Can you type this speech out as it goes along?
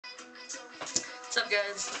What's up,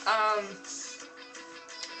 guys?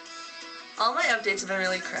 All my updates have been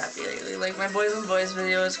really crappy lately. Like, my Boys and Boys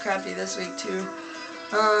video was crappy this week, too.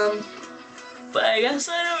 But I guess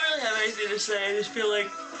I don't really have anything to say. I just feel like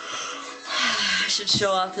I should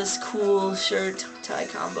show off this cool shirt tie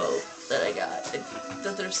combo that I got at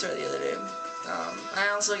the thrift store the other day. I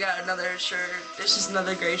also got another shirt. It's just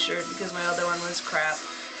another gray shirt because my other one was crap.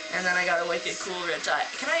 And then I got a wicked cool red tie.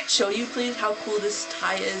 Can I show you, please, how cool this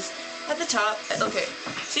tie is? At the top, okay,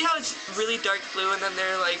 see how it's really dark blue and then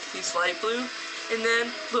they're like these light blue? And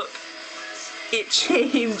then, look, it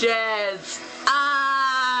changes.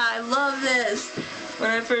 Ah, I love this. When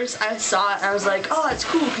I saw it, I was like, oh, it's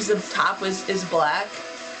cool because the top is black.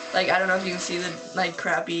 Like, I don't know if you can see the like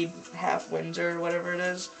crappy half Windsor or whatever it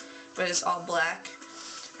is, but it's all black.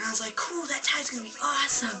 And I was like, cool, that tie's gonna be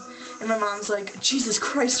awesome. And my mom's like, Jesus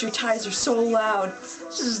Christ, your ties are so loud.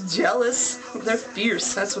 She's just jealous. They're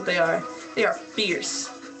fierce, that's what they are. They are fierce.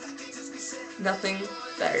 Nothing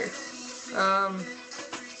better. I'm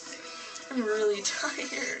really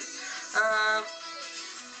tired.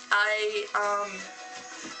 I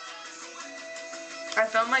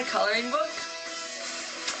found my coloring book.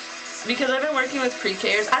 Because I've been working with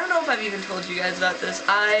pre-Kers. I don't know if I've even told you guys about this.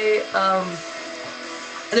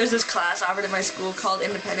 There's this class offered at my school called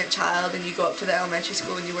Independent Child, and you go up to the elementary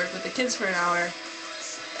school and you work with the kids for an hour,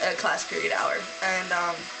 a class period hour, and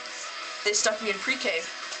they stuck me in pre-K,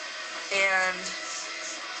 and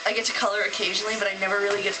I get to color occasionally, but I never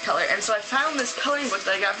really get to color, and so I found this coloring book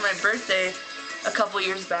that I got for my birthday a couple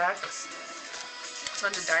years back. It's a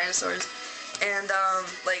bunch of dinosaurs, and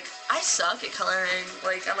like, I suck at coloring,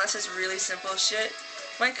 like, unless it's really simple shit.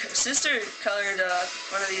 My sister colored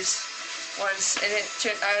one of these once, and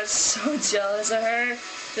I was so jealous of her.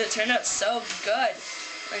 It turned out so good.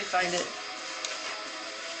 Let me find it.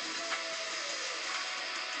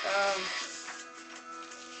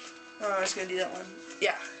 Oh, I was gonna do that one.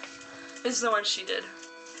 Yeah, this is the one she did.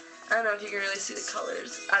 I don't know if you can really see the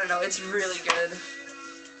colors. I don't know, it's really good.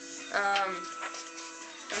 I'm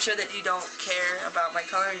sure that you don't care about my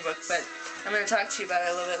coloring book, but I'm gonna talk to you about it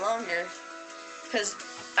a little bit longer, because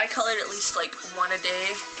I colored at least like one a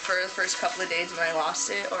day for the first couple of days, and then I lost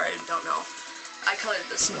it, or I don't know. I colored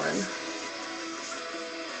this one.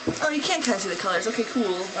 Oh, you can kind of see the colors. Okay,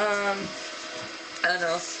 cool. I don't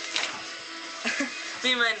know.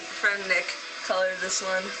 Me and my friend Nick colored this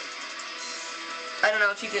one. I don't know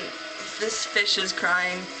if you can. This fish is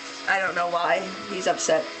crying. I don't know why. He's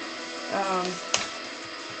upset.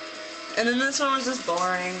 And then this one was just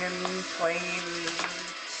boring and plain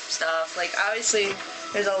stuff. Like, obviously,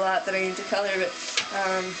 there's a lot that I need to color, but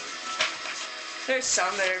there's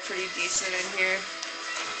some that are pretty decent in here.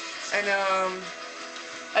 And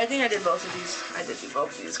I think I did both of these. I did do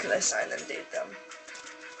both of these because I signed them and dated them.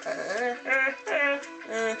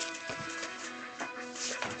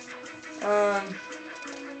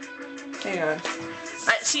 Hang on.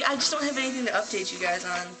 I just don't have anything to update you guys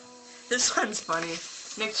on. This one's funny.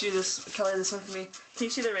 Nick drew this, colored this one for me. Can you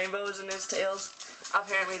see the rainbows in his tails?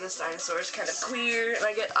 Apparently this dinosaur is kind of queer, and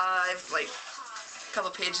I've like a couple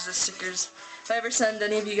pages of stickers. If I ever send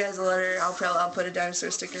any of you guys a letter, I'll put a dinosaur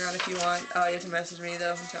sticker on if you want. You have to message me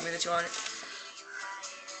though and tell me that you want it.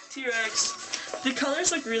 T-Rex. The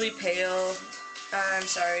colors look really pale. I'm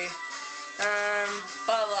sorry.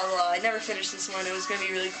 Blah blah blah. I never finished this one. It was gonna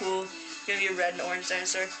be really cool. It's gonna be a red and orange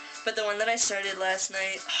dinosaur. But the one that I started last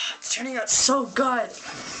night, it's turning out so good.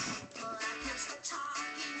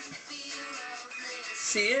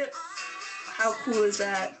 See it? How cool is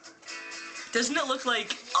that? Doesn't it look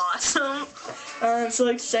like awesome? I'm so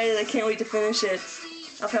excited. I can't wait to finish it.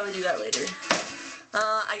 I'll probably do that later.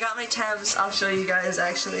 I got my tabs. I'll show you guys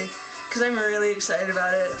actually, because I'm really excited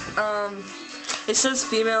about it. It says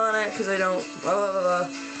female on it because I don't.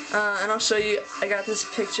 And I'll show you. I got this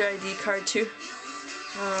picture ID card too.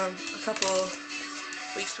 A couple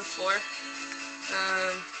weeks before.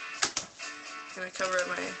 I'm gonna cover up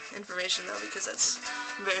my information though because that's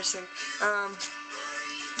embarrassing.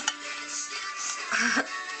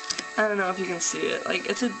 I don't know if you can see it. Like,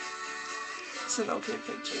 it's an okay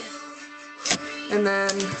picture. And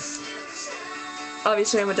then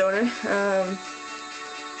obviously I'm a donor. And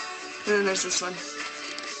then there's this one.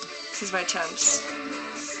 This is my temps.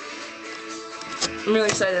 I'm really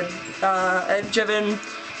excited. I've driven a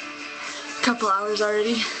couple hours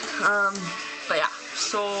already. But yeah,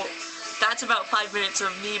 so that's about 5 minutes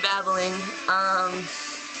of me babbling.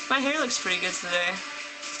 My hair looks pretty good today.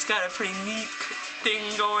 It's got a pretty neat thing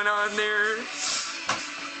going on there.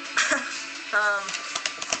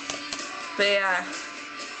 But yeah.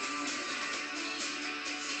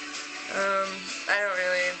 I don't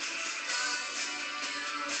really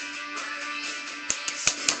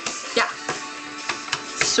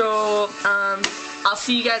So, I'll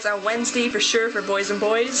see you guys on Wednesday for sure for Boys and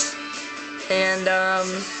Boys. And,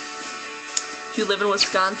 if you live in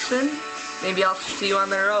Wisconsin, maybe I'll see you on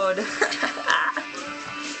the road.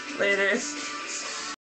 Later.